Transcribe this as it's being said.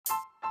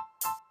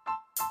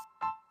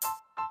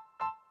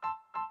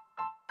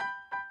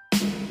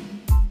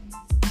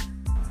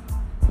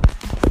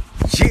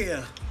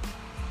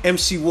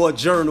MC War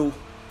Journal.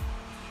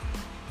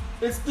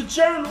 It's the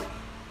journal.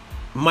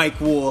 Mike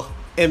War,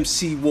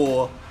 MC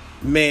War.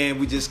 Man,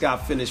 we just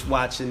got finished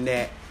watching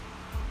that.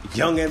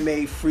 Young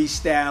M.A.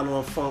 freestyle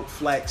on Funk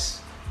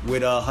Flex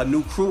with her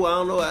new crew. I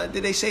don't know,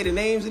 did they say the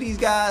names of these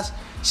guys?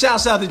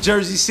 Shouts out to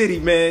Jersey City,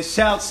 man.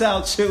 Shouts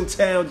out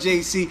Chilltown,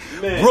 JC.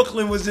 Man.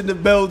 Brooklyn was in the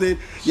building.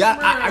 Yeah,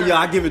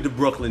 I give it to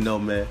Brooklyn though,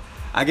 man.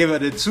 I give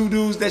it the two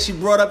dudes that she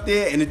brought up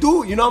there, and the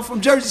dude, you know, I'm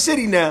from Jersey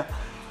City now.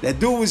 That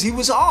dude he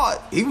was hard.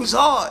 He was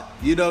hard.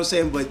 You know what I'm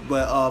saying? But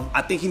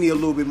I think he need a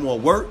little bit more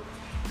work.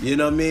 You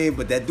know what I mean?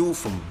 But that dude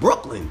from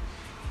Brooklyn,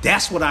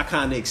 that's what I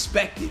kind of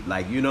expected.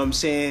 Like, you know what I'm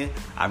saying?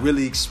 I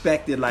really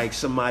expected like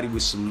somebody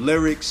with some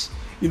lyrics.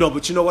 You know,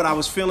 but you know what I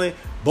was feeling?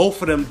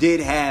 Both of them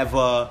did have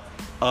a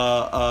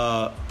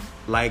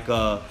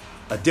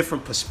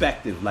different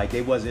perspective. Like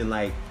they wasn't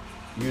like,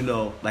 you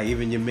know, like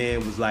even your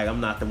man was like,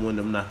 I'm not the one,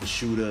 I'm not the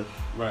shooter.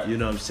 Right. You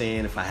know what I'm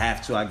saying? If I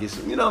have to, I guess,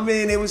 you know what I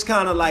mean? It was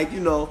kind of like, you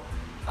know,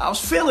 I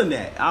was feeling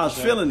that. I was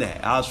feeling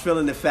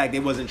the fact they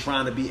wasn't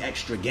trying to be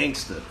extra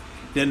gangster.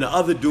 Then the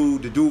other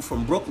dude, the dude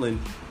from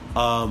Brooklyn,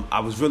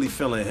 I was really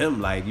feeling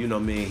him, like, you know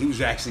what I mean? He was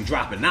actually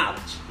dropping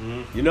knowledge.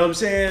 Mm-hmm. You know what I'm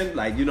saying?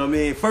 Like, you know what I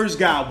mean? First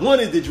guy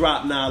wanted to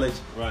drop knowledge.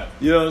 Right.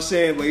 You know what I'm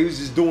saying? But he was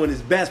just doing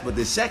his best. But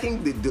the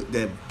second,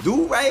 the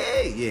dude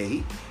Rayay,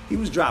 yeah, he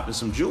was dropping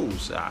some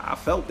jewels. I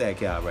felt that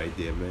guy right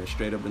there, man,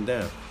 straight up and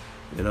down.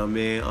 You know what I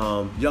mean?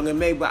 Young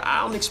M.A., but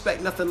I don't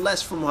expect nothing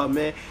less from her,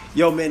 man.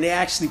 Yo, man, they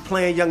actually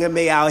playing Young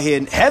M.A. out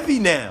here heavy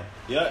now.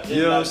 Yeah,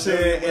 you know what I'm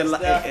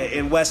saying?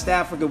 In West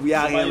Africa, we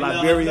out here in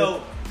Liberia.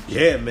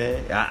 Yeah,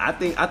 man. I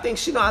think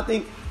she done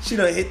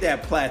hit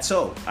that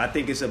plateau. I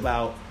think it's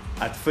about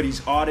for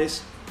these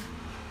artists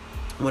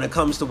when it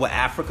comes to what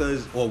Africa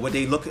is or what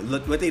they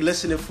what they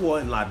listening for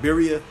in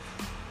Liberia.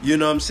 You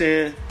know what I'm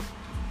saying?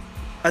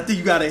 I think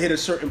you gotta hit a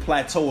certain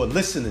plateau of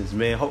listeners,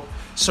 man.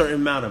 Certain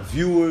amount of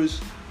viewers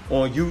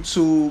on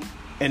YouTube,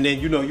 and then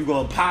you know you're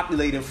gonna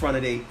populate in front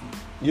of they.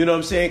 You know what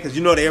I'm saying? Because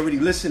you know they already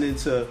listening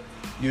to,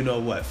 you know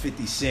what,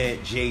 50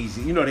 Cent,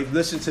 Jay-Z. You know they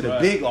listen to the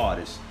big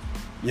artists.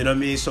 You know what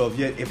I mean? So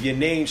if your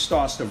name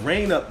starts to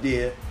reign up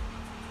there,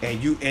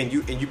 and you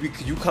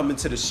come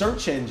into the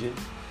search engine,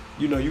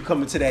 you know you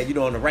come into that, you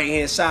know, on the right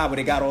hand side where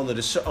they got all of the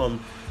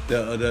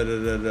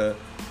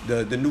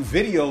new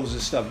videos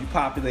and stuff. You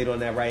populate on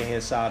that right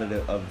hand side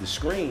of the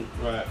screen.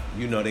 Right.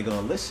 You know they're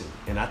gonna listen,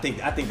 and I think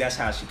that's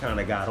how she kind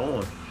of got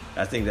on.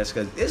 I think that's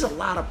because there's a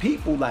lot of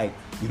people like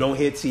you don't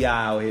hear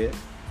T.I. out here.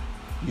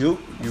 You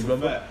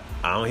remember?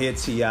 I don't hear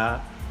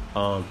T.I.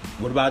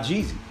 What about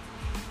Jeezy?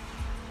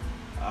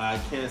 I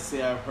can't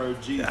say I've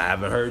heard Jeezy. I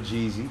haven't heard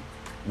Jeezy.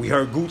 We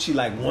heard Gucci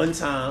like one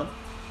time.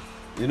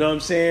 You know what I'm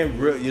saying?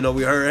 You know,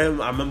 we heard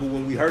him. I remember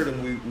when we heard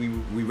him,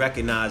 we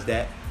recognized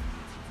that.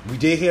 We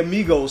did hear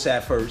Migos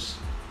at first.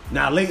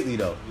 Not lately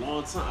though.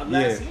 Long time.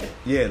 Last year.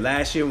 Yeah,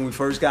 last year when we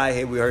first got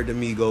here, we heard the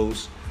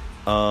Migos.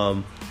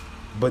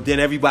 But then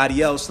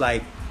everybody else,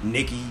 like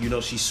Nicki, you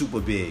know, she's super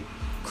big.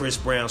 Chris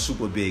Brown,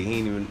 super big. He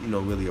ain't even, you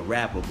know, really a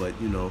rapper, but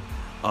you know,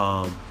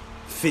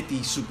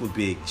 50 super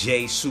big.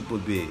 Jay super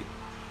big.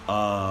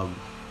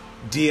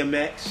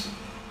 DMX,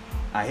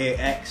 I hear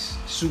X,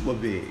 super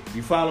big.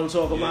 You follow what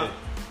I'm talking about?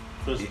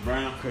 Chris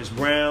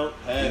Brown.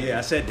 Heavy. Yeah,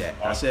 I said that.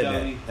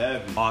 Kelly,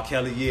 heavy. R.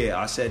 Kelly, yeah.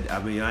 I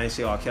didn't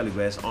say R. Kelly,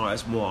 but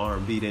it's more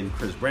R&B than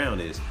Chris Brown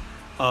is.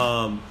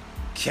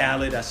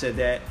 Khaled, I said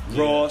that.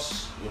 Yeah.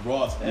 Ross,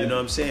 heavy. You know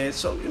what I'm saying?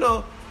 So, you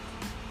know,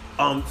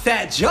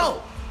 Fat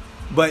Joe.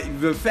 But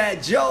the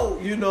Fat Joe,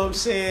 you know what I'm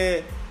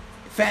saying?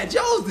 Fat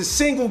Joe's the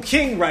single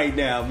king right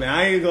now, man.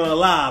 I ain't gonna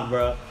lie,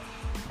 bro.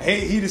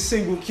 Hey, he the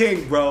single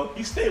king, bro.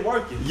 He stay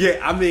working. Yeah,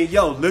 I mean,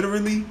 yo,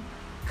 literally,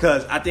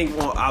 because I think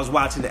I was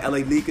watching the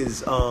LA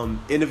Lakers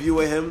interview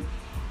with him,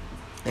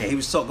 and he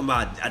was talking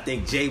about, I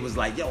think Jay was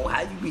like, yo,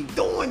 how you be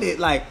doing it?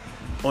 Like,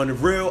 on the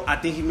real, I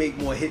think he make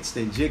more hits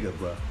than Jigga,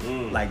 bro.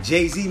 Like,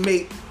 Jay-Z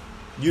make,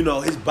 you know,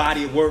 his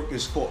body of work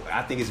is,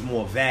 I think it's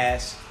more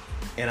vast,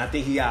 and I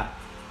think he got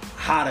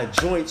hotter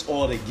joints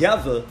all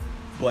together,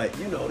 but,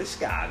 you know, this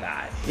guy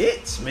got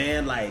hits,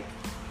 man, like,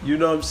 you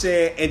know what I'm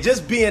saying? And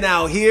just being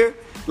out here,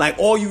 like,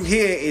 all you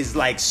hear is,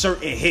 like,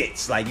 certain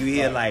hits. Like, you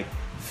hear, like,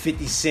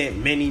 50 Cent,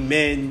 Many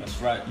Men.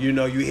 That's right. You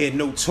know, you hear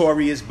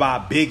Notorious by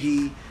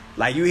Biggie.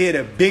 Like, you hear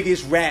the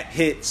biggest rap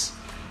hits,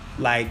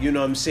 like, you know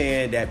what I'm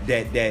saying,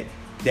 that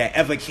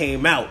ever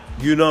came out.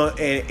 You know?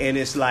 And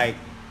it's like,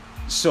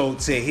 so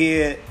to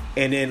hear,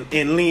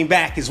 and Lean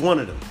Back is one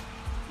of them.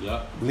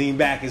 Yep. Lean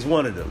Back is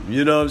one of them.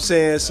 You know what I'm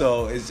saying?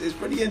 So, it's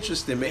pretty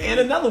interesting, man.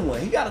 And another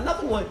one. He got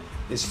another one.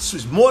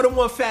 It's more than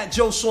one Fat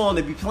Joe song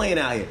to be playing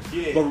out here.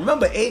 Yeah. But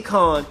remember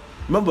Akon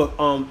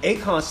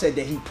said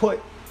that he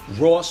put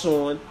Ross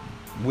on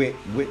with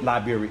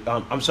Liberia.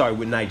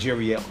 With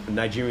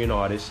Nigerian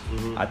artists.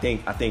 Mm-hmm. I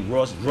think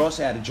Ross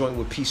had a joint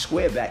with P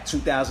Square back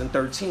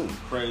 2013.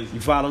 Crazy.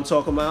 You follow what I'm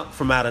talking about?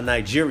 From out of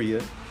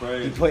Nigeria.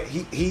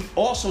 Crazy. He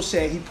also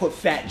said he put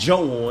Fat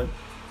Joe on.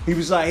 He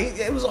was like,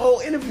 it was a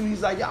whole interview.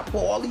 He's like, y'all put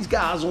all these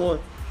guys on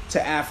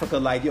to Africa.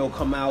 Like, yo,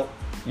 come out.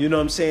 You know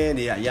what I'm saying?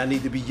 Yeah, y'all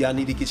need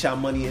to get y'all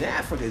money in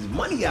Africa. There's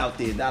money out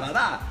there,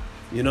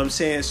 You know what I'm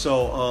saying?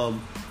 So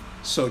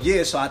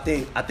I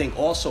think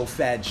also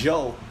Fat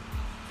Joe,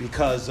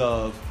 because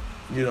of,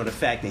 you know, the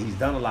fact that he's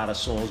done a lot of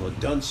songs or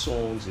done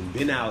songs and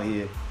been out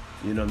here,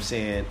 you know what I'm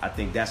saying? I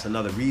think that's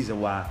another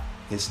reason why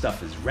his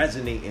stuff is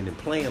resonating and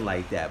playing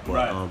like that. But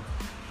Right.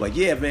 But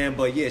yeah, man.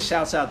 But yeah,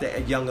 shouts out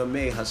to Younger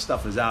May. Her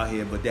stuff is out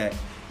here. But that,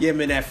 yeah,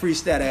 man, that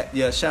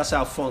freestyle. Shouts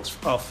out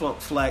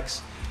Funk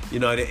Flex. You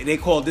know, they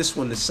call this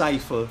one the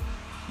Cypher.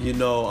 You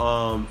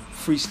know,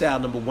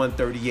 freestyle number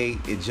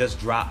 138. It just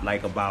dropped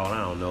like about,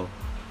 I don't know,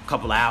 a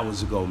couple of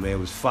hours ago. Man, it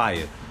was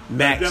fire.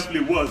 Max,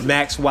 definitely was.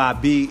 Max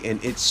YB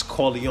and It's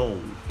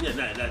Corleone. Yeah,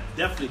 that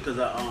definitely, because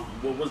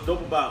what was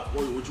dope about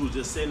what you was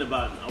just saying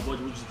about what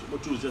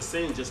you was just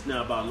saying just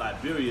now about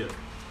Liberia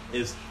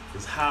is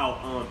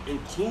how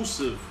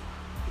inclusive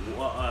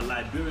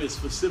Liberia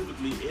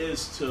specifically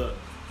is to,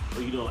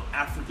 you know,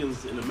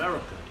 Africans in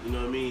America. You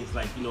know what I mean? It's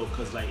like, you know,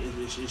 because like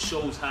it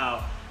shows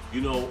how,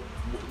 you know,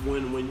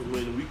 when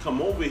we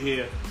come over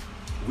here,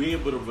 we're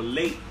able to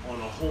relate on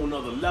a whole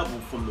nother level,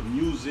 from the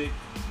music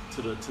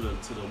to the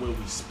way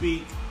we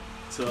speak,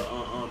 to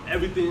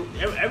everything.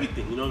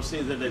 You know what I'm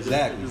saying?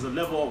 Exactly. There's a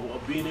level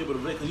of being able to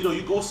relate. Because, you know,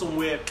 you go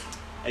somewhere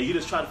and you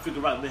just try to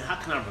figure out, man, how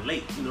can I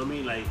relate? You know what I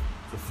mean? Like,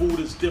 the food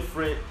is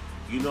different.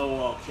 You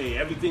know, okay,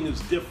 everything is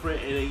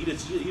different, and then you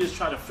just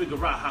try to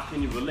figure out how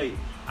can you relate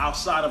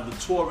outside of the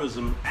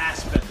tourism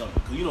aspect of it.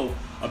 Because, you know,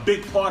 a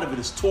big part of it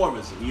is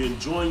tourism. You're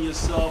enjoying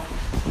yourself,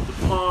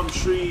 the palm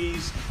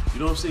trees. You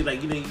know what I'm saying?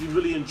 Like, you know, you're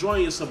really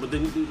enjoying yourself, but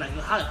then you're like,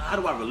 how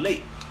do I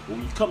relate?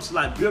 When you come to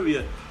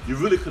Liberia, you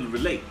really can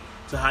relate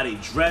to how they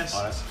dress.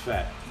 Oh, that's a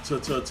fact.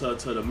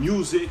 To the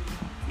music,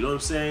 you know what I'm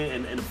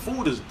saying? And the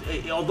food is,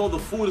 although the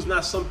food is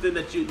not something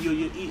that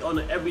you eat on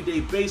an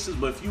everyday basis,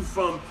 but if you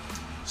from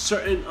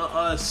certain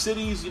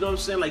cities, you know what I'm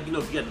saying? Like, you know,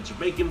 if you got the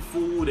Jamaican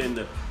food and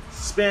the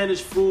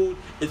Spanish food,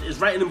 it's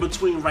right in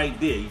between right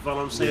there. You follow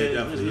what I'm saying?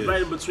 Yeah, it's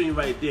right in between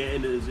right there,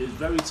 and it's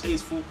very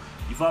tasteful.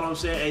 You follow what I'm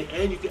saying?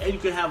 And you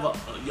can have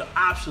your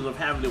option of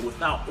having it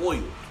without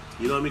oil.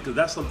 You know what I mean? Because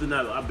that's something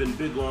that I've been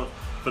big on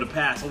for the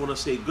past, I want to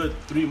say, good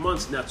 3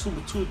 months now, 2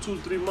 to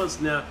 3 months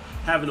now,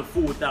 having the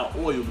food without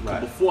oil. Because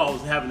right. Before I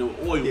was having it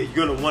with oil. Yeah,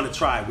 you're gonna want to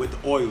try it with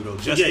the oil though,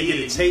 just to get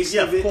a taste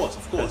of it.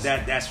 Of course.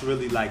 That's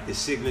really like the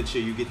signature.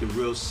 You get the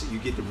real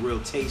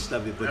taste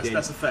of it. But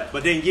that's a fact.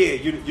 But then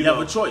you have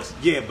a choice.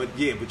 Yeah, but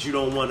you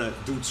don't want to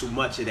do too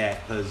much of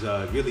that, because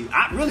I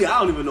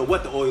don't even know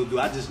what the oil do.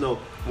 I just know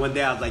one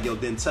day I was like, yo,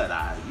 then Tut,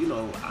 I don't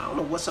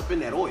know what's up in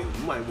that oil.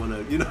 You might want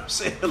to, you know what I'm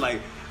saying?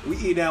 Like, we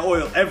eat that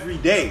oil every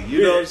day.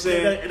 You know what I'm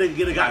saying? And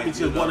it got me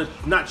to want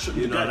to not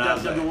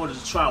want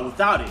to try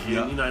without it. And,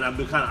 yeah. You know, and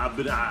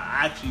I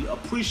actually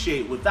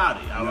appreciate without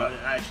it.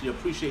 I actually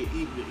appreciate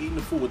eating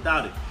the food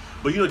without it.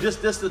 But, you know,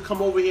 just to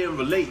come over here and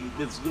relate,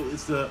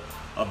 it's a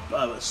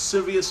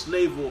serious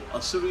level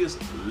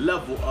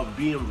of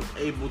being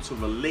able to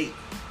relate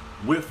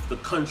with the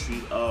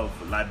country of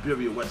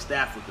Liberia, West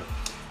Africa.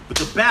 But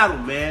the battle,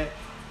 man,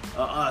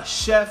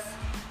 Chef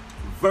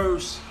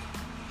versus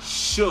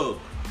Suge.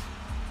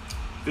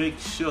 Big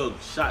Suge,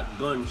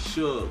 Shotgun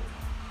Suge.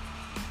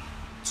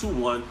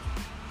 2-1.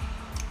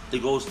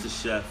 It goes to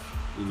Chef.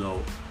 You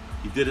know,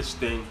 he did his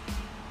thing.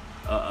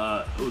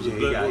 It was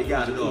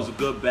a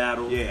good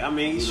battle. Yeah, I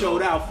mean, he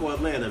showed out for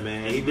Atlanta,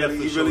 man. He really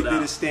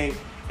did his thing,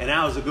 and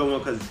that was a good one,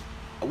 because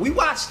we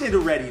watched it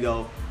already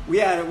though. We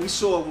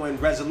saw it when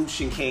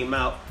Resolution came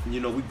out. You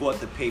know, we bought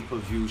the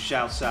pay-per-view.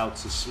 Shouts out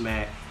to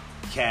Smack,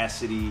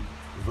 Cassidy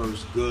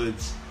versus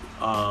Goods.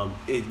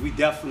 We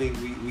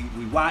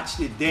watched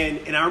it then,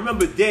 and I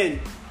remember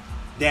then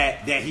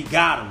that he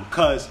got him,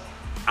 because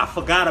I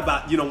forgot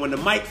about, you know, when the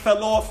mic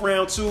fell off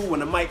round 2,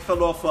 when the mic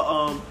fell off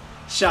of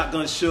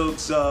Shotgun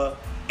Suge's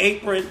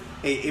apron,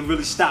 it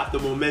really stopped the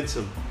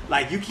momentum.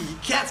 Like,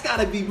 cats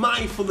gotta be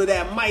mindful of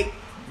that mic,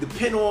 the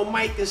pin on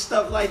mic and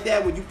stuff like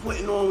that. When you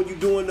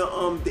doing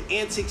the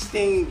antics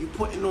thing, you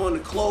putting on the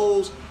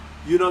clothes.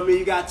 You know what I mean?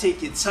 You gotta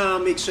take your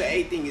time, make sure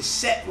everything is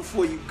set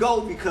before you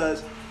go,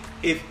 because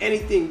if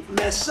anything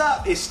mess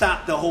up, it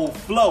stopped the whole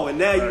flow. And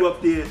now you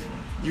up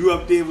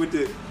there with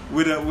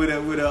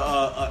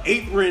a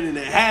apron and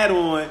a hat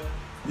on.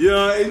 You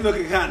know, it's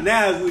looking kind of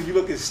nasty. You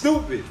looking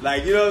stupid.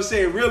 Like, you know what I'm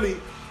saying? Really,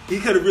 he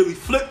could have really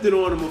flipped it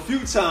on him a few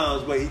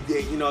times, but he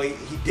did. You know,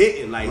 he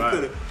didn't. Like,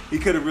 he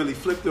could have really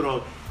flipped it on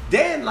him.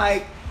 Then,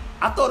 like,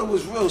 I thought it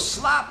was real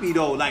sloppy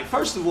though. Like,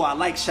 first of all, I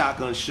like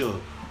Shotgun Suge.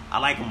 I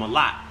like him a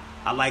lot.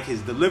 I like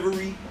his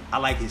delivery. I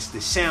like the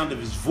sound of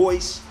his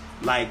voice.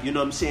 Like, you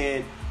know what I'm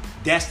saying?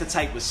 That's the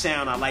type of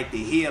sound I like to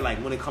hear, like,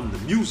 when it comes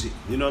to music.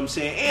 You know what I'm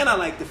saying? And I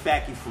like the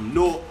fact he's from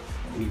North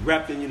and he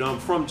repping. You know, I'm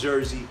from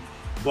Jersey,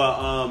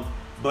 but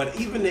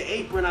even the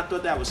apron, I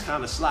thought that was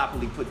kind of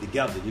sloppily put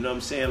together. You know what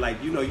I'm saying?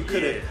 Like, you know, you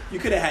could have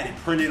had it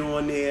printed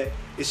on there.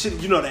 It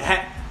should, you know, the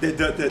hat,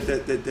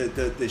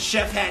 the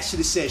chef hat should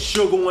have said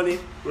Sugar on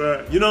it.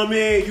 Right. You know what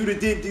I mean? You'd have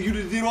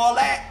did all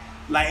that.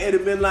 Like, it'd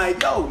have been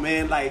like, yo,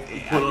 man, like,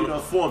 put on a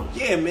performance.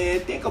 Yeah, man,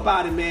 think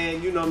about it,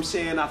 man. You know what I'm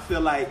saying? I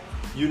feel like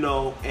you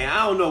know, and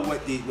I don't know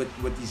what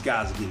these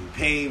guys are getting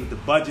paid, what the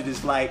budget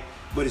is like,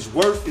 but it's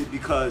worth it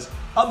because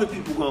other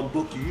people gonna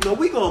book you. You know,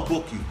 we gonna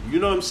book you. You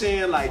know what I'm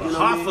saying? Like, you know,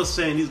 Hoffa's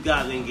saying these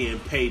guys ain't getting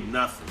paid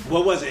nothing.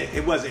 Well,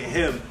 it wasn't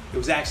him. It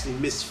was actually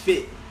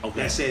Misfit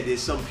that said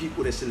there's some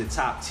people that's in the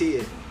top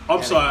tier.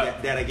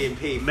 that are getting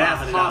paid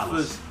 $500.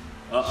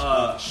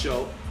 Hoffa's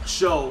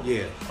show.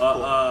 Yeah.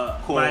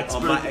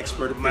 My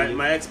expert opinion.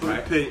 My expert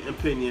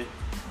opinion.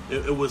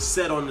 It was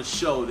said on the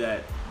show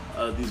that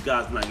these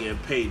guys not getting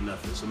paid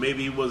nothing. So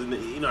maybe he wasn't.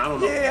 You know, I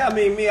don't know. Yeah, I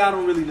mean, I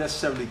don't really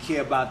necessarily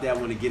care about that. I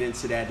want to get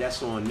into that.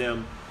 That's on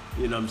them.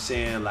 You know what I'm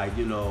saying? Like,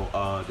 you know,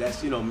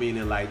 that's, you know,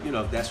 meaning like, you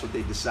know, if that's what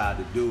they decide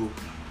to do,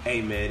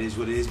 hey, man, it is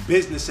what it is.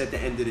 Business at the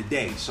end of the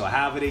day. So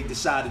however they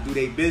decide to do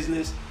their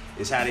business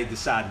is how they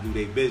decide to do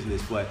their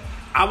business. But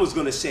I was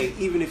going to say,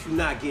 even if you're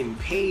not getting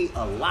paid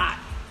a lot,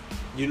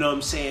 you know what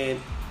I'm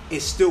saying,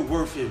 it's still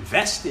worth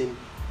investing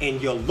in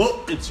your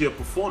look. Into your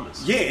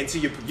performance. Yeah, into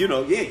your, you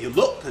know, your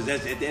look. Because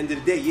that's at the end of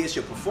the day, it's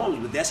your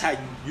performance. But that's how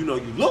you know,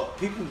 you look.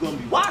 People going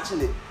to be watching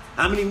it.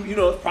 I mean, you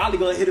know, it's probably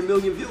going to hit 1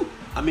 million views.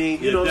 I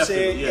mean, you know what I'm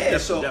saying? Yeah,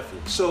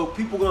 definitely. So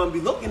people going to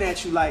be looking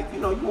at you like, you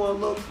know, you want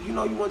to look, you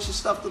know, you want your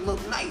stuff to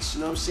look nice.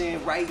 You know what I'm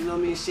saying? Right? You know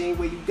what I mean? Same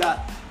way you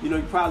got, you know,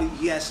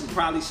 you had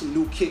some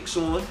new kicks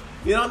on.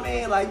 You know what I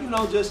mean? Like, you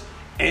know, just,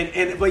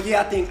 but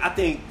yeah, I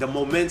think the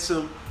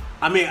momentum,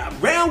 I mean,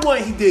 round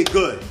one, he did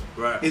good.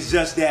 Right. It's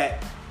just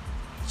that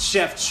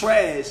Chef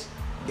Trez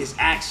is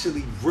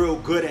actually real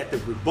good at the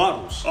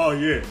rebuttals. Oh,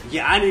 yeah.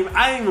 Yeah, I didn't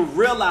even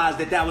realize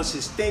that was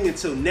his thing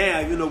until now.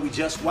 You know, we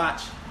just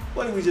watched,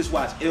 what did we just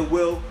watch? Ill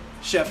Will,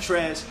 Chef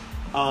Trez.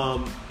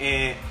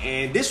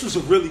 And this was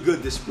a really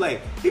good display.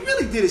 He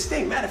really did his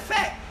thing. Matter of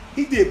fact,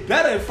 he did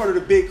better in front of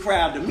the big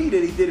crowd to me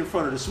than he did in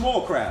front of the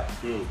small crowd.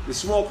 The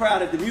small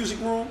crowd at the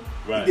music room,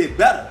 he did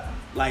better.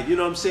 Like, you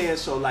know what I'm saying?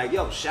 So, like,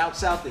 yo,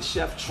 shouts out to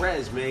Chef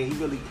Trez, man. He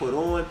really put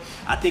on.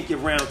 I think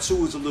in round 2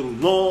 was a little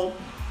long.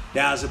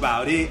 That was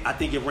about it. I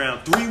think in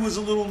round 3 was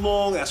a little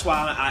long. That's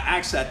why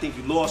I think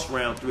you lost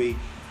round 3.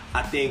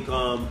 I think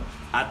Shotgun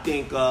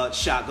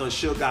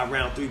Suge got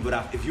round 3.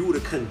 But if you would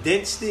have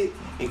condensed it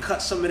and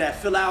cut some of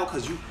that fill out,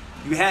 because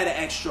you had an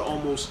extra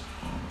almost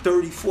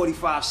 30,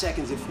 45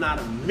 seconds, if not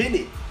a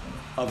minute,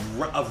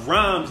 of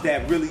rhymes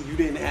that really you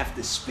didn't have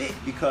to spit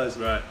because,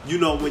 you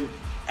know, when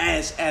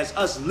as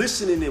us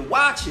listening and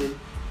watching,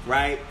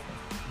 right,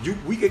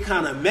 we could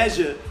kind of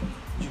measure.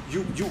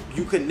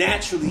 You can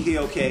naturally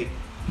hear, okay,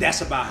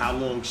 that's about how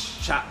long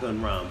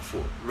Shotgun rhymed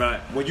for. Right.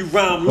 When you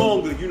rhyme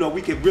longer, you know,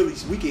 we can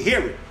hear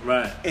it.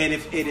 Right. And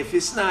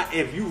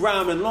if you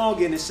rhyming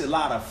longer and it's a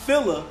lot of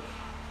filler,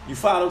 you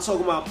follow what I'm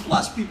talking about?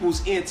 Plus,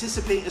 people's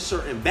anticipating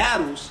certain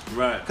battles.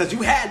 Right. Because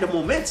you had the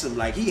momentum.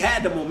 Like, he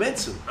had the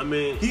momentum. I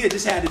mean, he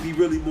just had to be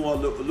really a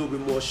little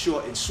bit more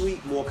short and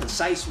sweet, more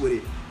concise with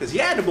it. Because he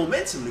had the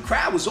momentum. The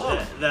crowd was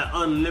on. That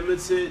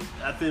unlimited,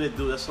 I think they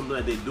do. That's something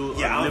that they do.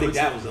 Yeah, I don't think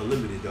that was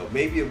unlimited, though.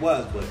 Maybe it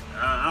was, but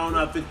I don't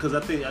know. I think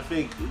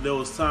there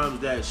was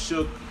times that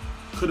Suge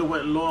could have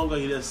went longer.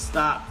 He just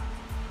stopped.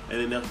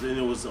 And then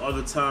there was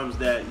other times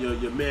that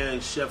your man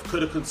Chef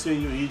could have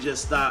continued. He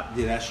just stopped.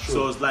 Yeah, that's true.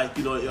 So it's like,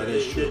 you know,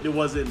 there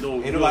wasn't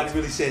no. Ain't nobody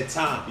really said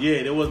time.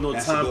 Yeah, there was no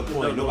that's time. A good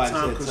point. No nobody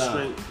time said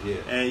constraint. Time.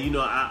 Yeah. And you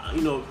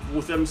know,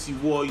 with MC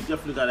War, you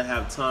definitely gotta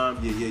have time.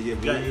 Yeah.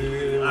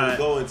 We'll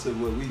go into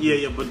what we.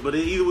 Yeah. But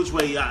either which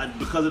way,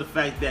 because of the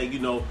fact that, you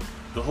know,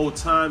 the whole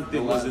time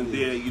thing wasn't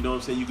there. You know what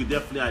I'm saying? You could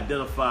definitely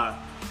identify.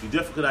 You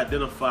definitely could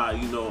identify.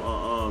 You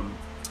know,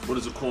 what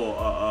is it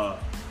called?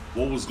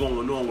 What was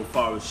going on with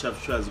far as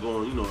Chef Trez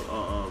going, you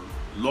know,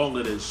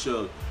 longer than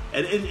Suge.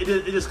 And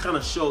it just kind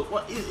of showed,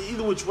 well,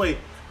 either which way,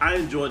 I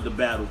enjoyed the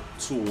battle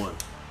 2-1.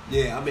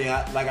 Yeah, I mean,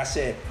 like I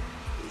said,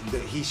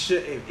 he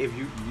should, if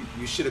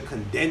you should have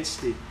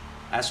condensed it.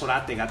 That's what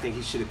I think. I think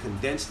he should have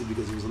condensed it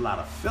because it was a lot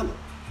of filler.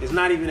 It's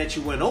not even that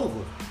you went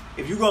over.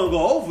 If you're going to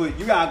go over,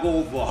 you got to go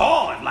over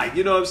hard. Like,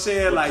 you know what I'm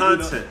saying? With like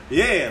content. You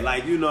know, yeah,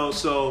 like, you know,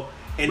 so,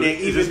 and but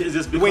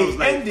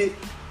then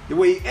the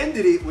way he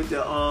ended it with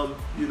the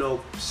you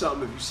know,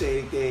 something, if you say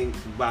anything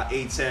about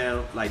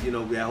A-Town, like, you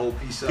know, that whole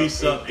piece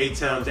up,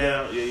 A-Town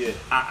down. Yeah.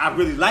 I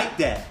really like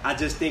that. I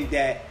just think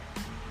that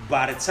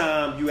by the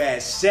time you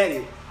had said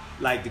it,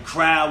 like, the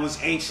crowd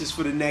was anxious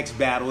for the next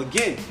battle.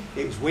 Again,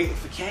 they was waiting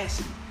for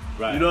Cassidy.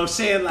 Right. You know what I'm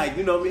saying? Like,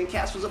 you know what I mean?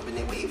 Cass was up in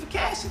there waiting for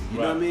Cassidy. You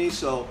know what I mean?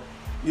 So,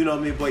 you know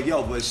what I mean? But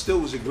it still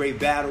was a great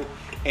battle.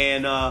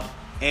 And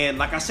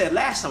like I said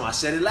last time,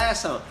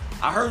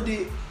 I heard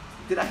it.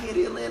 Did I hear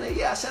the Atlanta?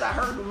 Yeah, I said I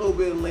heard a little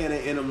bit of Atlanta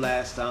in them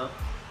last time.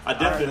 I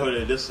definitely heard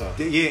it this time.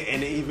 Yeah,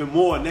 and even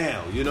more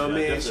now. You know what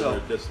I mean? So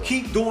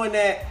keep doing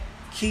that.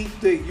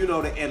 Keep the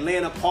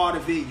Atlanta part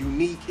of it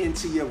unique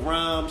into your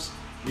rhymes.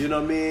 You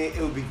know what I mean?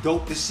 It would be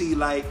dope to see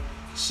like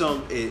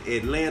some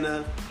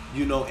Atlanta,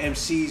 you know,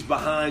 MCs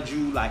behind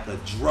you, like a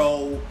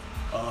Dro.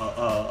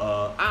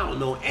 I don't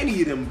know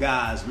any of them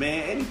guys,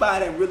 man.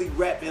 Anybody that really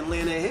rap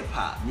Atlanta hip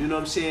hop. You know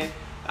what I'm saying?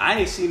 I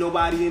ain't see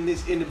nobody in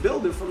the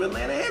building from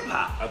Atlanta hip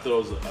hop. I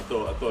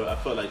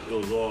felt like it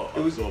was all. It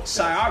was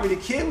Saqar, the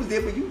kid was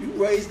there, but you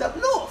raised up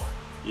north.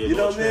 Yeah, you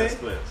know what I mean?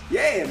 transplants.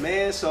 Yeah,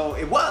 man. So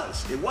it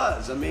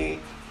was. I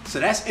mean, so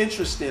that's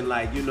interesting.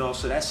 Like, you know,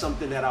 so that's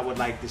something that I would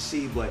like to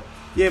see. But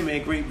yeah,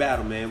 man, great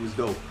battle, man. It was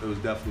dope. It was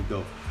definitely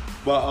dope.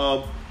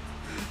 But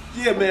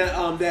yeah,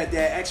 man. That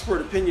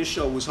expert opinion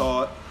show was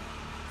hard.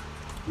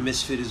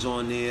 Misfit is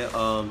on there.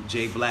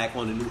 Jay Black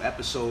on the new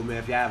episode, man.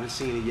 If you haven't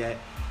seen it yet,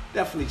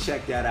 definitely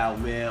check that out,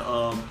 man.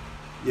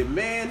 Your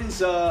man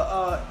is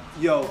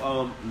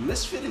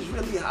Misfit is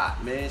really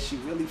hot, man. She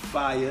really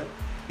fire,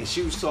 and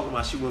she was talking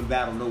about she wouldn't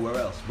battle nowhere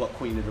else but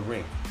Queen of the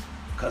Ring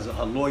because of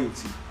her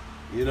loyalty.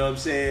 You know what I'm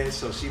saying?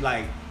 So she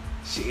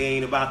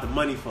ain't about the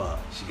money for her.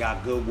 She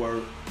got good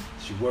work.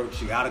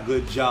 She got a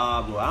good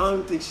job. Well, I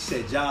don't think she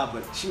said job,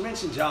 but she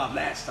mentioned job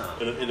last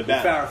time in the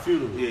battle. Farrah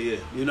funeral. Yeah.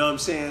 You know what I'm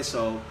saying?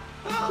 So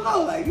I don't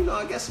know, like, you know,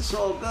 I guess it's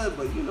all good,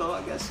 but you know,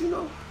 I guess, you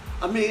know,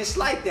 I mean, it's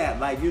like that,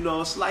 like, you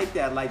know, it's like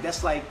that, like,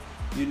 that's like,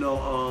 you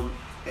know,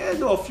 I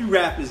know a few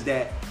rappers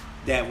that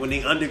when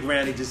they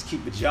underground, they just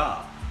keep a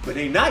job, but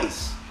they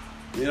nice,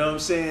 you know what I'm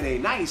saying? They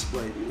nice,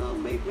 but, you know,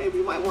 maybe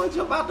you might want to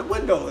jump out the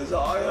window. It's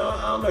all, you know,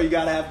 I don't know, you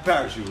gotta have a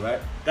parachute, right?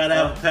 Gotta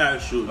have a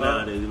parachute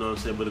nowadays, you know what I'm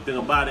saying? But the thing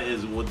about it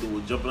is,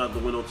 with jumping out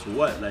the window to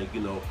what? Like,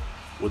 you know,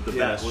 with the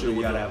back,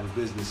 you gotta have a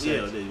business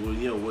sense. Yeah,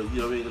 you know what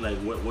I mean? Like,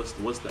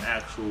 what's the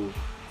actual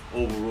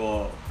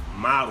overall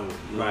model,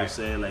 you know what I'm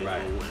saying? Like,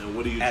 and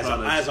what are you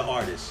trying to as an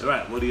artist?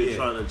 Right. What are you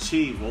trying to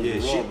achieve overall?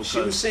 Yeah, she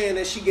was saying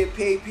that she get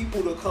paid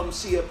people to come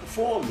see her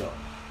perform though.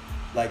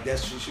 Like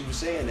that's she was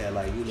saying that,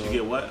 like, you know. She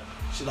get what?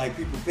 She like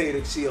people pay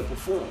to see her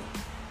perform.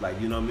 Like,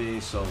 you know what I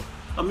mean? So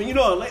I mean, you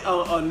know,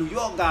 New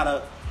York got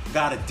a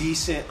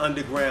decent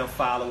underground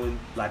following,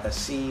 like a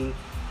scene.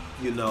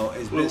 You know,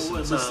 it's been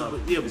some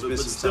time. But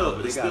still,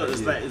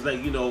 it's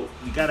like, you know,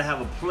 you gotta have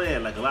a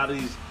plan. Like a lot of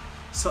these.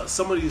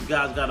 Some of these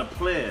guys got a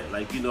plan,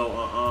 like, you know,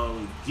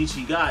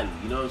 Geechee Gotti,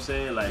 you know what I'm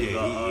saying? Like,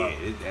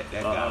 that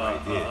guy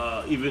right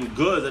there. Even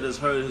Goods, I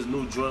just heard his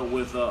new joint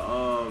with, but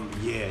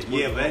that's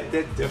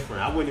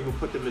different. I wouldn't even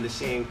put them in the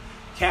same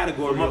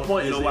category. My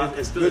point is,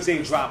 it's still Goods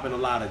ain't dropping a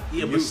lot of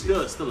music. But it's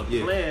still a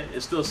plan.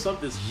 It's still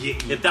something.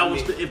 If that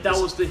was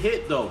the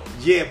hit though.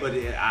 Yeah, but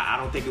I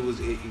don't think it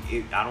was.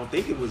 I don't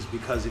think it was,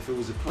 because if it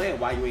was a plan,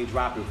 why you ain't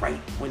dropping right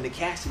when the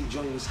Cassidy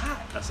joint was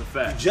hot? That's a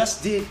fact.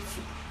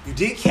 You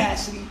did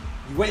Cassidy.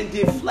 You went and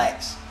did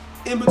Flex.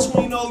 In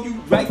between, though, you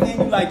right then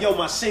you like, yo,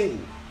 my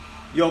single.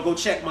 Yo, go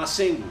check my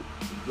single.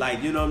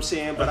 Like, you know what I'm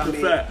saying? But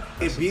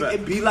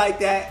it be like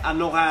that. I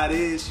know how it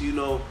is. You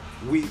know,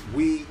 we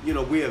you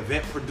know, we're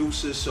event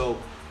producers, so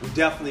we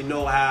definitely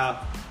know how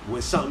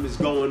when something is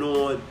going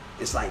on,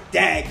 it's like,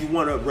 dag, you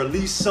want to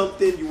release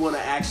something, you want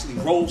to actually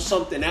roll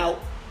something out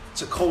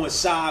to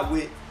coincide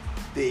with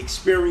the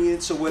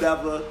experience or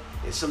whatever.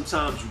 And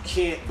sometimes you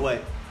can't,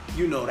 but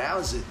you know,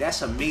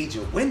 that's a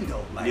major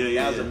window. Like,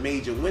 that was a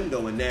major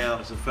window, and now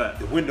that's a fact.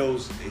 The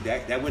windows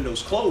that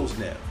window's closed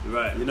now.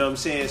 Right. You know what I'm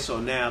saying? So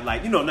now,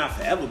 like, you know, not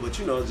forever, but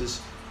you know,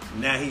 just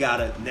now he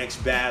got a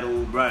next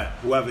battle, right?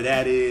 Whoever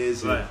that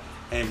is, right?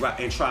 And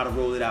try to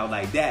roll it out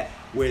like that.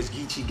 Whereas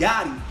Geechee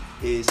Gotti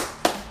is,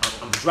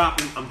 I'm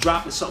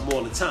dropping something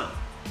all the time.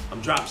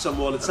 I'm dropping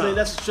something all the time. I mean,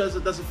 that's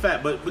a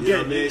fact. But again, you know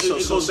what I mean?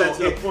 it goes back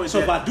to the point. So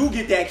if I do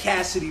get that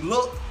Cassidy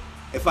look,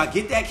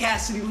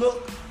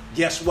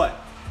 guess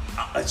what?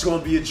 It's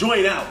gonna be a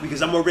joint out,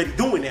 because I'm already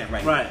doing that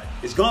right now.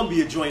 It's gonna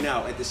be a joint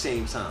out at the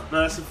same time.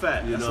 No, that's a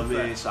fact. You know what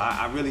I mean? So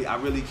I really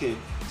can.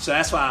 So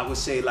that's why I would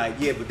say, like,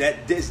 yeah, but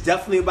it's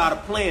definitely about a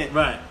plan,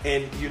 right?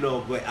 And you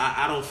know, but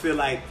I don't feel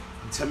like,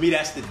 to me,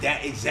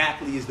 that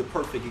exactly is the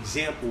perfect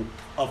example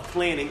of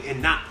planning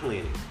and not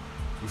planning.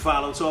 You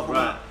follow what I'm talking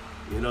about?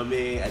 You know what I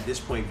mean? At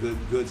this point,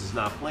 Goods is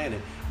not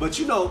planning. But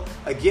you know,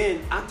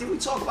 again, I think we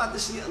talked about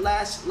this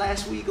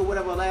last week or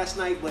whatever, last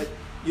night, but.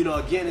 You know,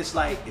 again, it's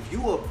like, if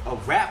you a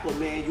rapper,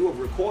 man, you a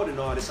recording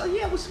artist. Oh,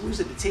 yeah, we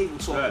was at the table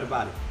talking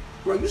about it.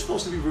 Bro, you're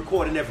supposed to be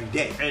recording every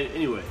day. And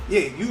anyway.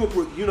 Yeah, you know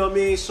what I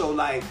mean? So,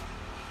 like,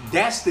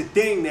 that's the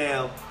thing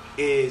now,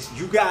 is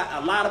you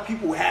got a lot of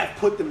people who have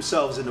put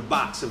themselves in the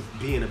box of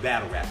being a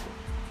battle rapper.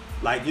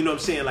 Like, you know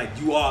what I'm saying? Like,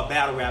 you are a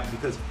battle rapper,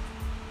 because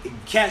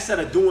cats that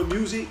are doing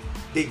music,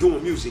 they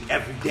doing music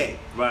every day.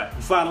 Right.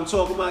 You follow what I'm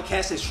talking about?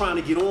 Cats that's trying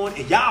to get on,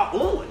 and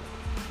y'all on.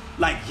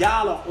 Like,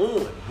 y'all are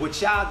on.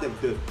 What y'all,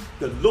 the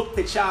look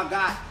that y'all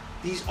got,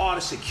 these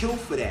artists are killed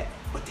for that.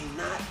 But they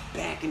not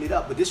backing it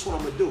up. But this is what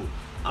I'm gonna do.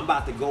 I'm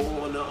about to go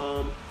on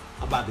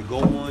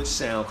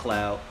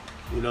SoundCloud.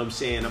 You know what I'm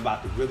saying? I'm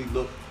about to really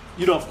look.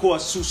 You know, of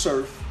course, Sue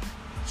Surf.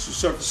 Sue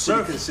Surf is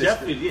pretty consistent.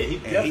 Definitely, he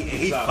definitely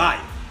he fire.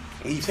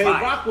 Tay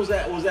Rock was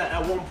at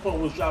one point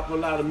was dropping a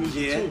lot of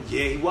music too.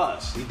 Yeah, he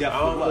was. He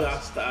definitely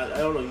was. I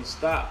don't know. He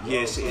stopped.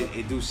 Yes,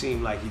 it do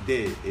seem like he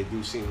did.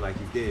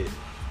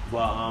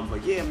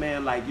 But yeah,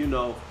 man, like, you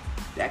know,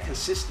 that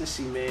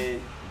consistency,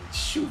 man.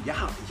 Shoot,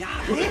 y'all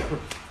there.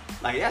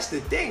 Like, that's the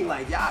thing.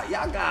 Like,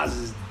 y'all guys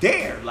is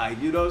there.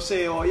 Like, you know what I'm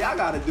saying? All y'all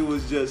gotta do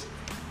is just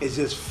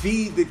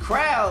feed the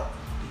crowd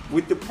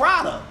with the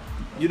product.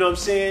 You know what I'm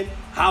saying?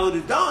 Holla the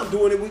Don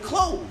doing it with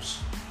clothes.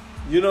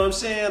 You know what I'm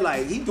saying?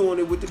 Like, he doing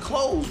it with the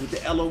clothes, with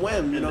the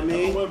LOM. You know what I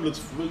mean? The LOM looks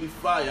really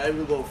fire. I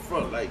even go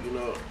front, like, you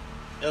know.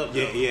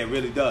 Yeah, it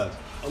really does.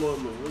 I love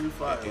him. Really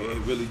fire.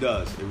 It really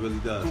does. It really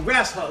does.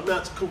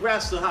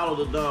 Congrats to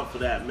Hollow the Don for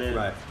that, man.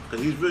 Right.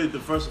 Because he's really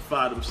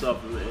diversified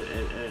himself,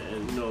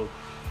 and you know,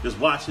 just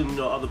watching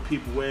other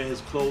people wear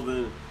his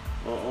clothing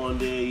on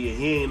there,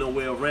 he ain't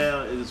nowhere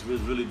around. It's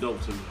really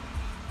dope to me.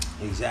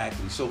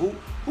 Exactly. So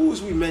who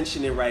is we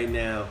mentioning right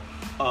now?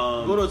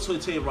 Go to a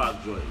Toy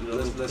Rock joint. You know,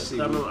 let's see.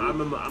 I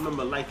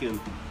remember liking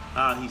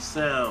how he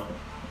sound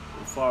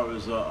as far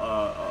as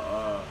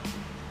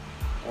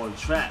on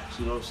tracks.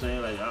 You know what I'm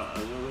saying? Like, you know what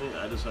I mean?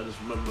 I just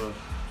remember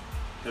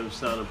him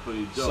sounding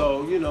pretty dope.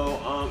 So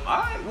all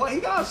right. Well, he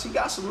got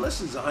some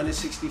listens.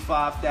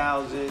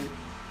 165,000.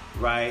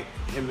 Right.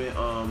 Him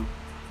and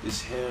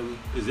Is him.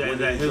 Is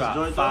that his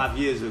joint? 5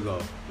 years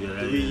ago. Yeah,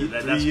 3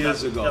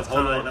 years ago. That's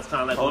kind of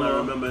like when I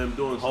remember him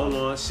doing something.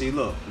 Hold on. See,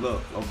 look.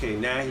 Okay,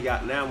 now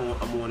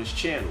I'm on his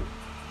channel,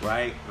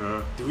 right?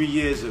 3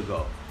 years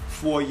ago.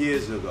 4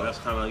 years ago. That's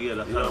kind of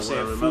That's kind of what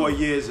I remember. 4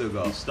 years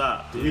ago. He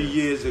stopped. 3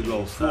 years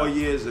ago. 4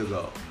 years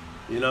ago.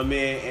 You know what I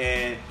mean?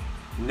 And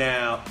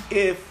now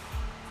if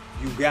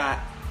you got,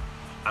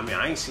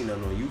 I ain't seen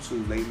nothing on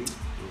YouTube lately.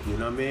 You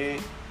know what I mean?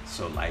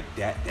 So like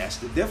that's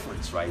the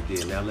difference right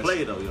there. Now let's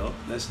play it though, yo.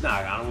 Let's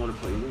not. I don't want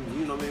to play.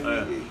 You know what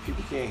I mean?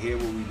 People can't hear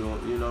what we doing.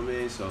 You know what I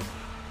mean? So,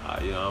 I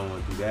don't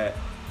want to do that.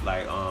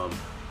 Like,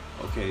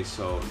 okay,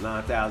 so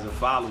 9,000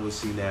 followers.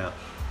 See now,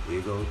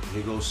 here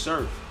goes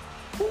Surf.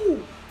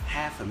 Whoo,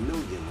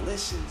 500,000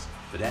 listens.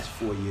 But that's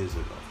 4 years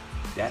ago.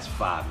 That's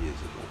 5 years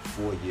ago.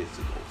 4 years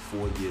ago.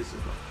 4 years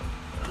ago.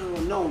 I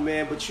don't know,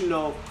 man. But I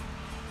don't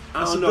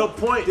That's know. a good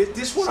point.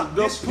 This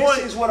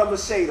is what I'm gonna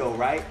say though,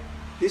 right?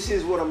 This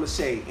is what I'm gonna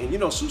say, and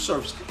Sue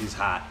Surf is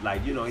hot.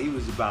 Like he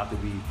was about to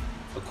be,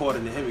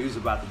 according to him, he was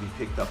about to be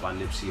picked up by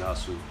Nipsey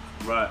Hussle.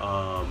 Right.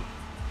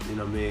 You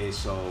know what I mean?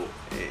 So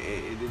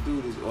the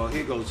dude is. Well,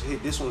 here goes.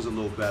 This one's a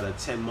little better.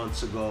 10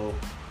 months ago,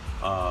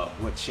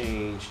 what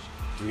changed?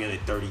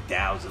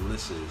 330,000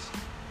 listens.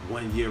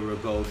 1 year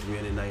ago,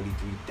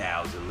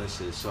 393,000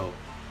 listens. So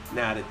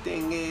now the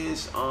thing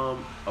is,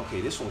 okay,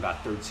 this one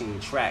got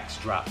 13 tracks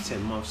dropped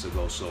 10 months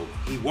ago. So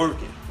he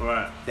working.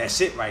 Right. That's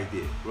it right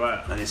there. Right.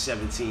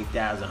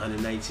 117,000,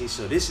 119.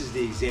 So this is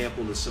the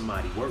example of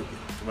somebody working.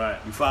 Right.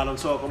 You follow what I'm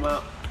talking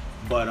about?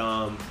 But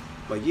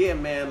yeah,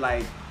 man,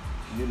 like,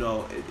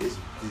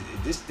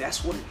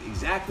 that's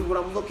exactly what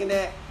I'm looking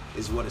at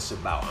is what it's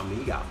about. I mean,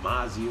 he got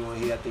Mozzie on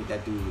here. I think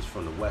that dude is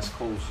from the West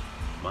Coast.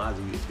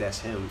 Mozzie, if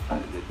that's him,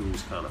 that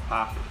dude's kind of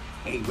popping.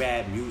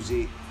 A-Rab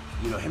music.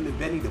 Him and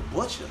Benny the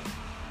Butcher.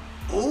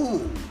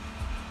 Ooh,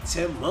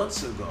 10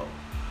 months ago.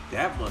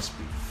 That must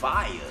be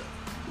fire.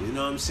 You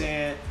know what I'm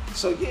saying?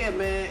 So yeah,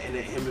 man, and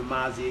then him and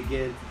Mozzie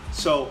again.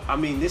 So,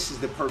 this is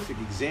the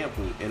perfect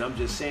example. And I'm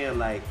just saying,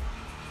 like,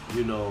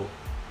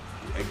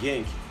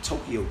 again,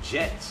 Tokyo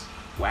Jets.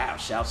 Wow,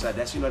 shouts out.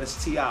 That's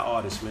T.I.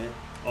 artist, man.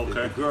 Okay.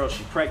 The girl,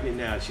 she pregnant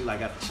now. She like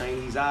got the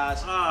Chinese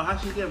eyes. How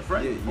she get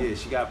pregnant? Yeah,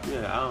 she got.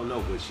 I don't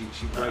know, but she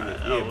pregnant.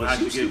 But how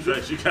she get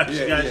pregnant?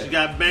 She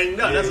got banged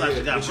up. That's how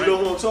she got pregnant. You know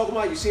who I'm talking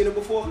about? You seen her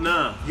before?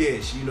 Nah. Yeah,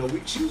 we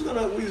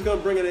was gonna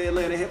bring her to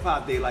Atlanta Hip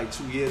Hop Day like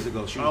 2 years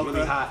ago. She was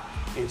really hot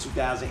in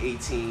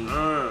 2018,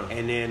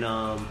 and then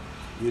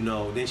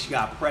then she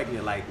got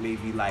pregnant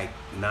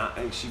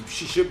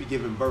she should be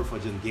giving birth or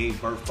just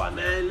gave birth by now.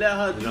 Man,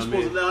 you're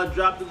supposed to let her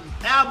drop the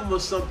album or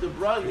something,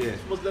 bro. You're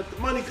supposed to let the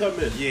money come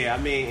in. Yeah,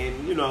 and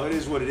it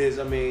is what it is.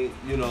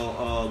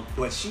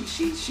 But she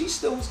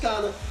still was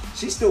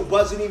she's still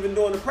buzzing even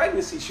during the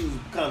pregnancy. She was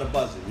kind of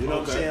buzzing. You know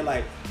what I'm saying?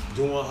 Like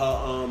doing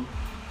her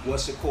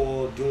what's it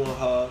called? Doing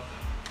her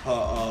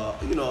her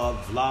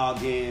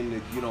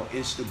vlogging,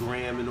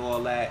 Instagram and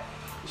all that.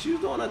 She was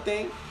doing her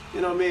thing. You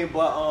know what I mean?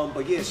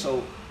 But yeah,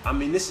 so,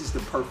 this is the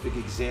perfect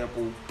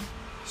example.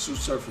 Sue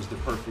Surf is the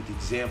perfect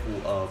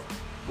example of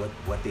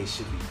what they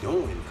should be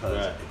doing.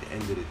 Because at the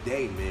end of the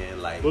day, man,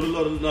 like...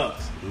 Loaded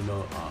Lux.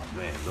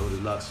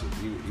 Loaded Lux,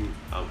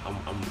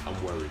 I'm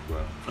worried,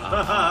 bro.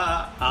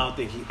 I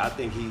think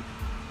he...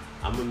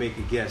 I'm going to make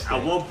a guess.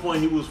 At one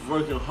point, he was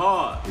working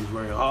hard. He was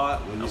working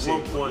hard?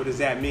 What does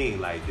that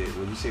mean? Like,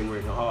 when you say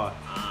working hard...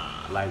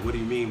 Like, what do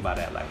you mean by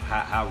that? Like,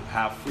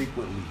 how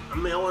frequently? I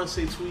want to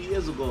say 2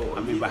 years ago.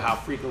 But how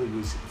frequently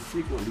was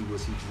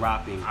he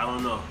dropping? I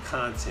don't know.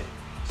 Content.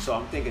 So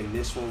I'm thinking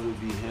this one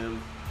would be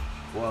him.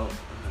 Well,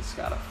 it's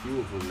got a few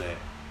of them that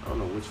I don't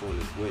know which one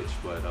is which,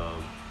 but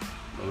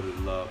Loaded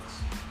Lux.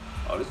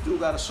 Oh, this dude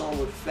got a song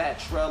with Fat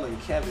Trell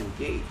and Kevin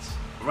Gates.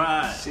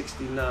 Right.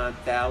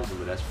 69,000,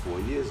 but that's 4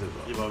 years ago.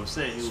 You know what I'm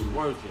saying? He was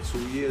working.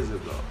 2 years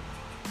ago.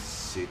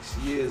 6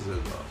 years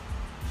ago.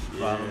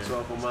 Yeah, I'm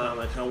talking about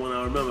like how when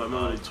I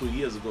remember 2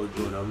 years ago,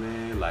 Jordan. You know what I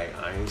mean? Like,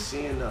 I ain't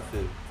seeing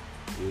nothing,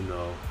 I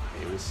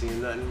ain't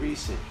seeing nothing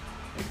recent.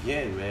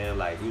 Again, man,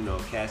 like,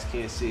 cats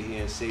can't sit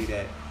here and say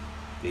that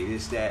they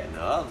this, that, and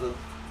the other.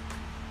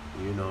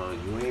 You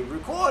ain't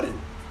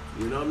recording.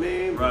 You know what I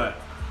mean? Right. But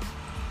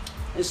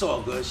it's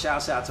all good.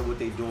 Shouts out to what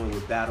they doing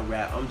with battle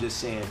rap. I'm just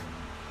saying,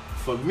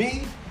 for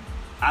me,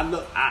 I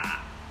know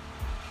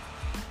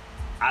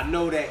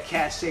that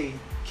cats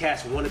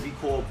want to be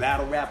called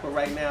battle rapper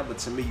right now, but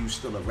to me, you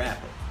still a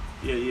rapper.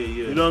 Yeah.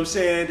 You know what I'm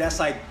saying? That's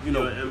like, you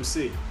know, You're an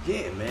MC.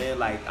 Yeah, man.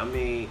 Like, I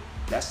mean,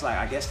 that's like,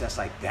 I guess that's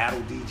like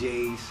battle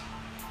DJs.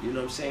 You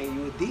know what I'm saying?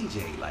 You a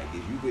DJ. Like,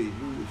 if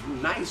you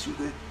nice, you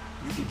could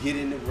get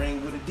in the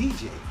ring with a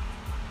DJ.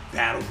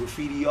 Battle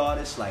graffiti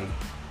artists, like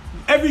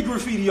every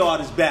graffiti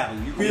artist battle.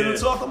 You know what I'm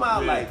talking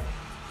about? Yeah. Like,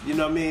 you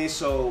know what I mean?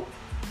 So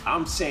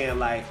I'm saying,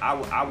 like,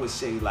 I would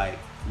say, like,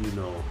 you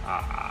know,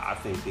 I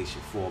think they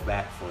should fall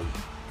back from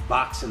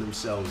boxing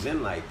themselves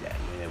in like that,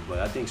 man. But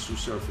I think Sue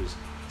Surfer's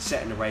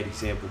setting the right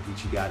example.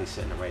 Geechee Gotti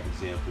setting the right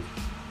example.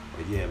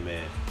 But yeah,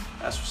 man,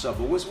 that's what's up.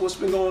 But what's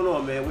been going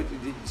on, man? Did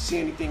you see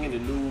anything in the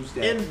news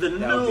that'd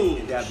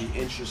be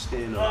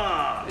interesting?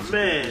 Or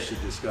man, we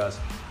should discuss.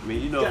 I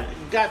mean, you know,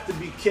 got to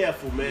be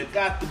careful, man.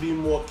 Got to be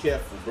more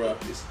careful, bro.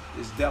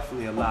 It's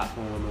definitely a lot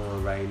going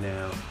on right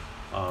now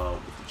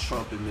with the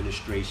Trump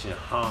administration,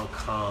 Hong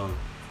Kong.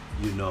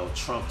 You know,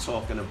 Trump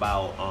talking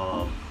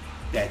about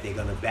that they're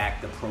gonna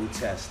back the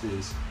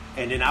protesters,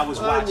 and then I was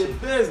watching.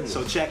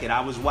 So check it.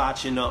 I was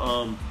watching the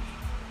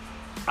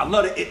I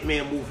love the Ip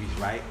Man movies,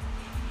 right?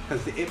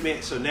 Because the Ip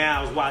Man. So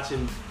now I was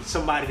watching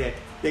somebody that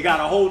they got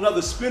a whole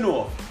nother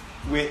spinoff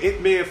where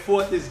Ip Man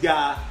fought this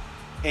guy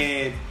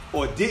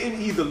or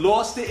didn't either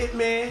lost to Ip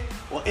Man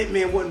or Ip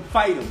Man wouldn't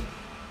fight him,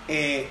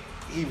 and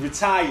he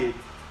retired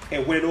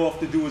and went off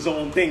to do his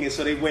own thing. And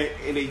so they went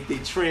and they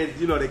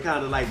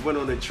kind of like went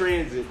on a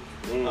tangent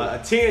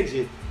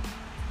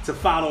to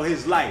follow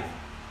his life.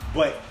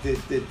 But the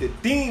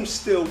theme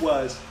still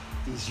was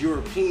these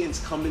Europeans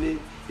coming in.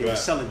 They were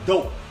selling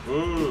dope.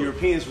 The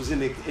Europeans was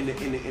in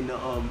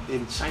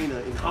China,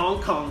 in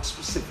Hong Kong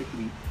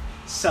specifically,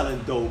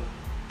 selling dope.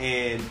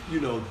 And,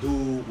 you know,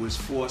 dude was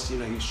forced, you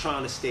know, he was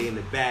trying to stay in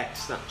the back,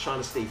 trying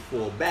to stay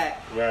fall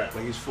back. Right. But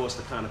he was forced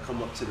to kind of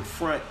come up to the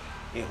front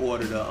in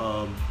order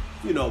to,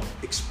 you know,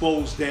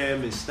 expose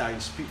them and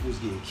people was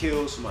getting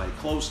killed, somebody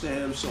close to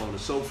him, so on and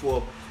so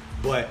forth.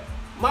 But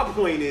my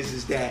point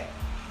is that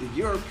the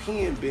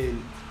European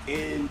been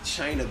in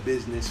China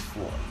business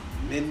for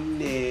a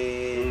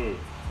minute.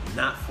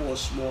 Not for a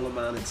small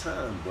amount of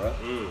time, bro.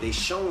 They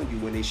showing you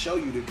when they show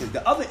you because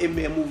the other Ip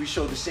Man movie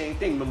showed the same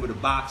thing. Remember the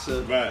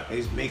boxer? Right.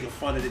 He's making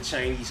fun of the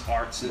Chinese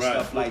arts and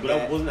stuff like but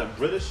that. Wasn't that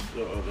British?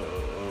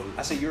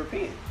 I say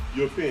European.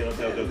 European.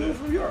 Okay. Dude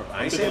from Europe.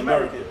 I ain't say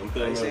American. I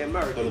ain't say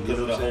American. Because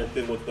of the whole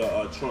thing with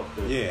the Trump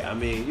thing. Yeah, I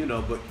mean, you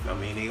know, but I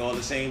mean, they all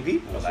the same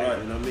people. That's like, right.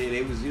 You know what I mean?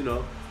 They was, you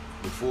know,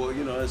 before,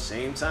 you know, at the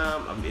same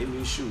time. I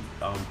mean, shoot,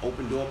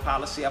 open door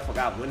policy. I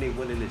forgot when they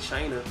went into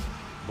China,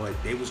 but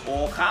they was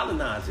all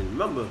colonizing.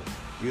 Remember?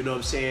 You know what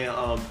I'm saying?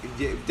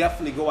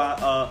 Definitely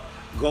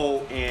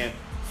go and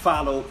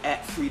follow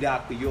at Free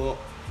Dr. York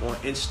on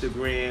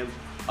Instagram.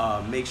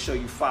 Make sure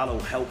you follow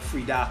Help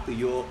Free Dr.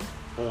 York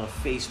on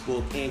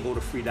Facebook and go to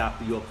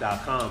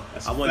freedryork.com.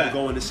 I wanted to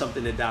go into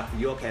something that Dr.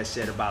 York has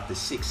said about the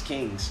 6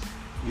 kings.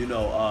 You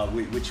know,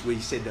 which he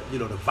said that, you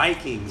know, the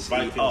Vikings.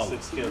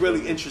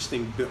 Really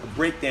interesting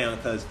breakdown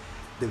because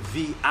the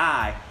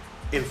VI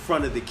in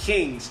front of the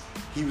kings,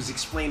 he was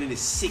explaining the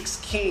 6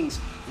 kings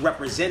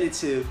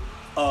representative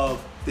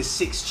of the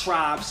 6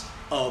 tribes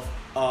of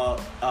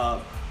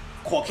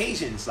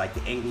Caucasians, like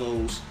the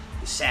Anglos,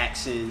 the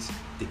Saxons,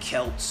 the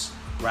Celts,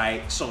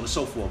 right? So on and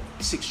so forth.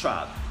 6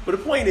 tribes. But the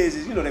point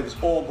is, you know, they was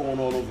all going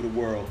all over the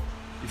world.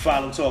 You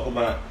follow what I'm talking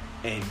about?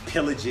 And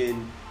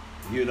pillaging,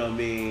 you know what I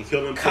mean?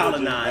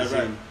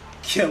 Colonizing,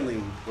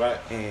 killing. Right.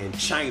 And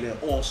China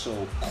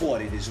also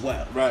caught it as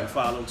well. Right. You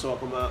follow what I'm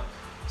talking about?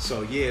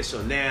 So yeah,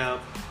 so now,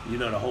 you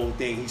know, the whole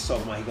thing, he's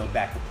talking about he's going to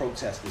back the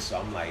protesters. So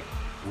I'm like,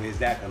 where's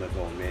that gonna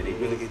go, man?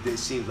 It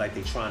seems like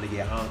they're trying to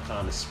get Hong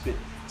Kong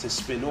to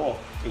spin off.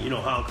 And you know,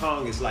 Hong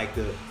Kong is like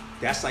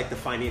that's like the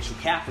financial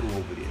capital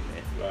over there,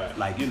 man. Right.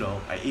 Like, you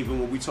know, even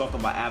when we talking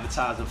about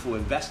advertising for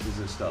investors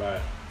and stuff,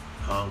 right.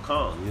 Hong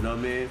Kong, you know what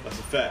I mean? That's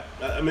a fact.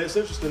 I mean, it's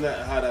interesting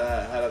that how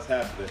that's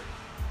happening.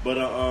 But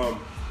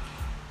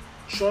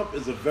Trump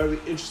is a very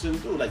interesting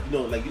dude.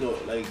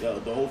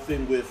 The whole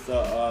thing with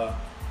the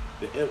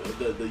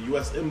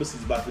U.S. embassy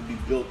is about to be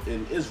built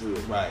in Israel,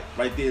 right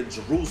there in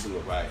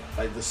Jerusalem, right.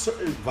 Like the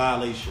certain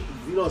violation,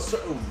 you know,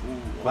 certain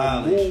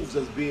moves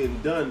that's being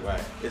done.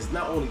 Right. It's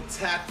not only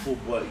tactful,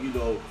 but you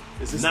know,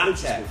 it's not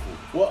tactful.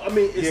 Well, I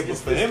mean, but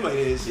for him it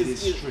is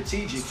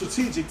strategic.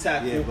 Strategic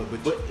tactical.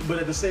 Yeah, but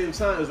at the same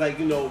time, it's like,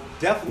 you know,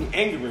 definitely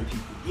angering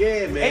people.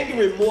 Yeah, man,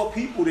 angering more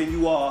people than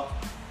you are.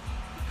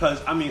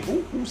 Because I mean,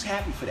 who's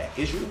happy for that?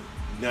 Israel.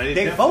 No,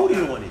 they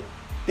voted on it.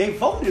 They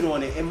voted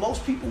on it, and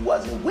most people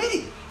wasn't with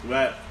it.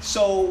 Right.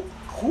 So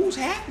who's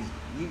happy?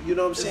 You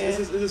know what I'm saying?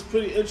 It's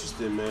pretty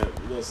interesting, man.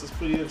 You know, it's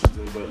pretty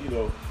interesting, but you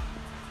know,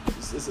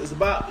 it's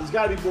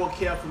got to be more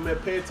careful, man.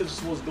 Pay attention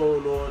to what's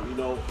going on. You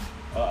know,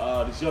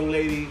 this young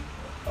lady,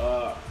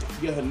 I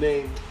forget her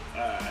name.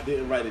 I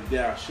didn't write it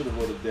down. I should have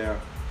wrote it down.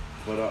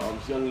 But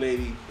this young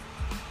lady,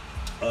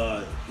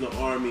 in the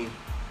army,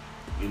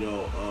 you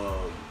know,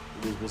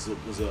 was a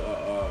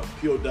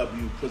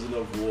POW, prisoner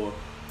of war,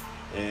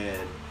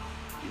 and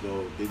you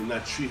know, they did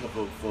not treat her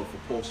for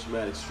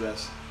post-traumatic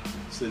stress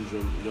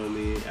syndrome, you know what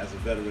I mean, as a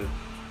veteran.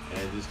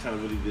 and just kind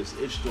of really just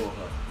itched on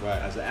her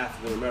as an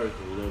African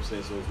American. You know what I'm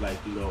saying? So it's like,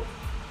 you know,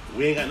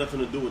 we ain't got nothing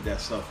to do with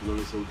that stuff. You know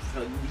what I mean?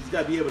 So you just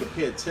gotta be able to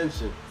pay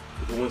attention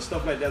because when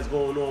stuff like that's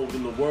going on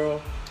within the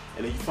world,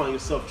 and then you find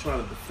yourself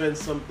trying to defend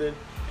something,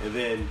 and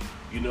then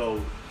you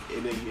know.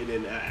 And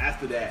then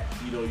after that,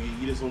 you know,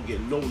 you just don't get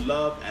no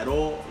love at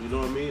all. You know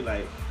what I mean?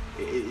 Like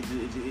it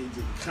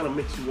kind of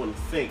makes you want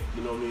to think.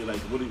 You know what I mean? Like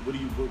what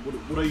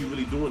are you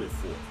really doing it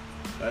for?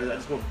 I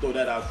just want to throw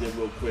that out there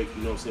real quick.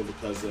 You know what I'm saying?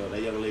 Because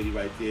that young lady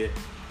right there,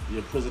 you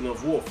know, prisoner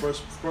of war,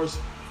 first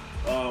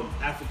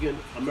African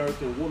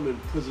American woman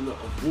prisoner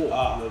of war. You know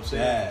what I'm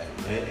saying?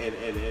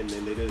 And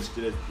they just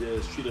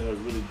treated her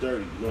really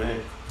dirty. You know what I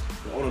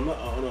mean?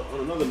 On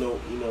another note,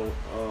 you know.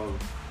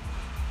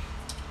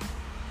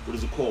 What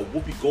is it called?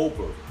 Whoopi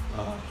Goldberg.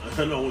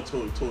 I know I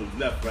told you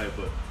left, right,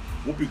 but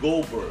Whoopi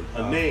Goldberg,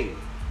 her name,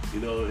 you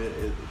know,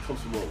 it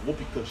comes from a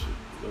whoopee cushion.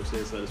 You know what I'm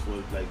saying? So I just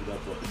wanted to like get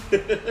up on.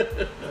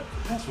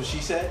 That's what she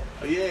said?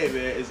 Oh, yeah,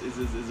 man.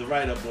 It's a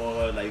write-up on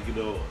her, like, you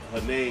know,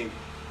 her name,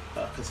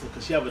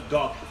 because she have a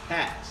dark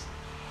past.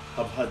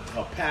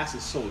 Her past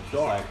is so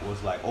dark.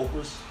 Was like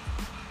Oprah's?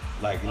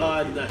 Like, you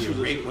know, she was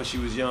raped when she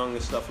was young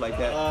and stuff like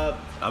that.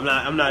 I'm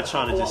not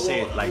trying to just say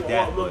it like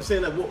that. I'm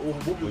saying like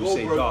when you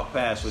say dark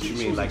past, what you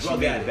mean? Like she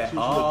made it back. She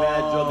was a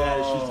bad drug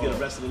addict. She used to get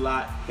arrested a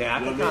lot. Yeah, I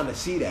can kind of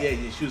see that.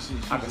 Yeah, she was.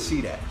 I can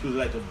see that. She was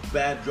like a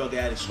bad drug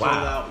addict,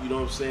 strung out. You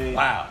know what I'm saying?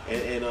 Wow.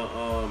 And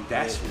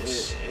that's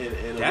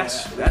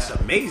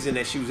amazing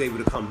that she was able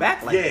to come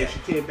back like that. Yeah, she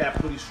came back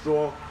pretty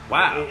strong.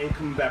 Wow. And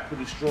coming back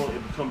pretty strong,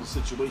 it becomes a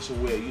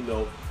situation where you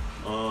know.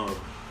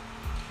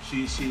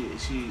 She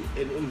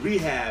in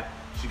rehab.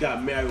 She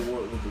got married with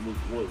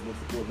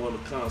one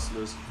of the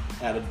counselors.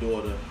 Had a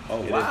daughter. Oh,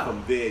 and wow! Then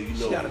from there, you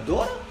know, she got a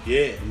daughter.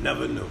 Yeah,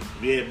 never knew.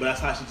 Yeah, but that's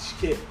how she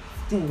came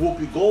through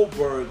Whoopi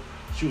Goldberg.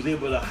 She was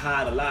able to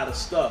hide a lot of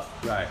stuff,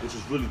 right? Which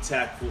was really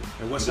tactful.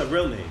 And what's her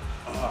real name?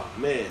 Oh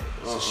man,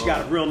 so she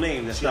got a real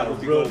name. That's not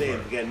Whoopi Goldberg. Name.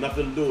 It got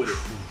nothing to do with it.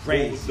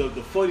 Crazy.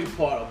 The funny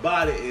part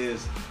about it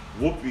is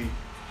Whoopi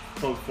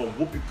comes from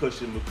Whoopi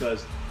Cushion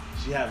because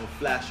she has a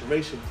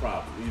flatulation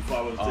problem. You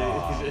follow what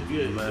I'm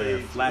saying?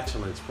 Man,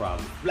 flatulence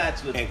problem.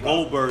 Flatulence and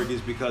problem. Goldberg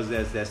is because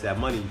that's that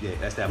money.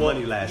 That's that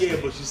money last year.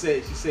 Yeah, but she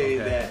said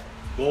that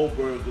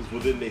Goldberg is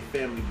within their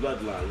family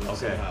bloodline. You know,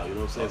 somehow. You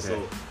know what I'm saying?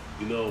 So.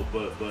 You know,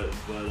 but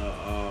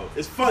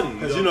it's funny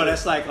because you know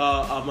that's like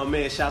my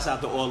man. Shouts out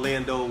to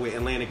Orlando with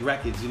Atlantic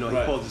Records. You know, he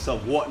calls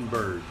himself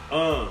Wartenberg.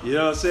 You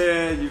know what I'm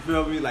saying? You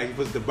feel me? Like he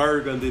puts the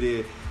bird under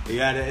there.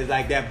 It's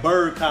like that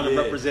bird kind of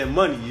represent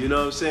money. You know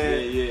what I'm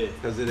saying? Yeah.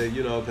 Because of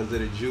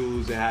the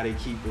Jews and how they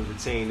keep and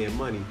retain their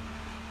money.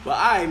 But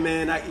all right,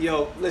 man.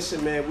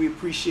 Listen, man. We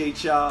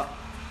appreciate y'all.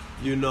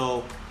 You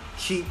know,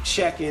 keep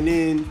checking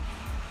in.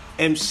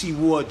 MC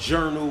War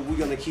Journal. We're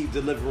gonna keep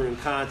delivering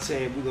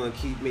content. We're gonna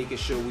keep making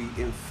sure we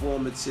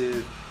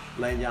informative,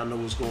 letting y'all know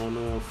what's going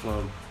on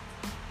from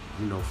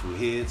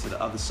here to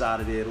the other side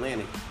of the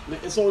Atlantic.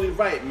 It's only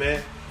right,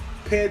 man.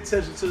 Pay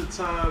attention to the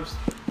times.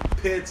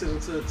 Pay attention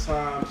to the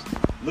times.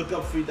 Look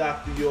up Free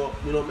Dr. York.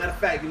 You know, matter of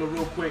fact,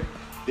 real quick,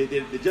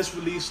 they just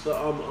released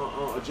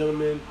a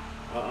gentleman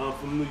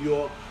from New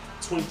York,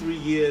 23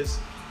 years,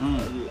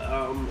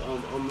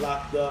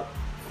 locked up,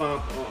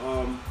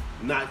 found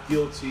not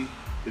guilty.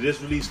 They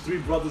just released 3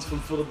 brothers from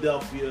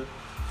Philadelphia,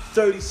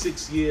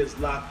 36 years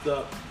locked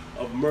up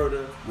of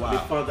murder. Wow. They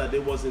found out they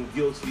wasn't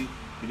guilty.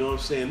 You know what I'm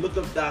saying? Look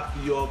up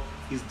Dr. York.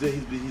 He's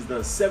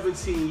done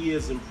 17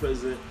 years in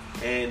prison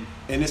and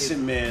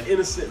innocent man. You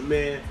know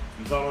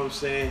what I'm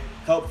saying?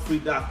 Help Free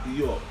Dr.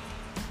 York.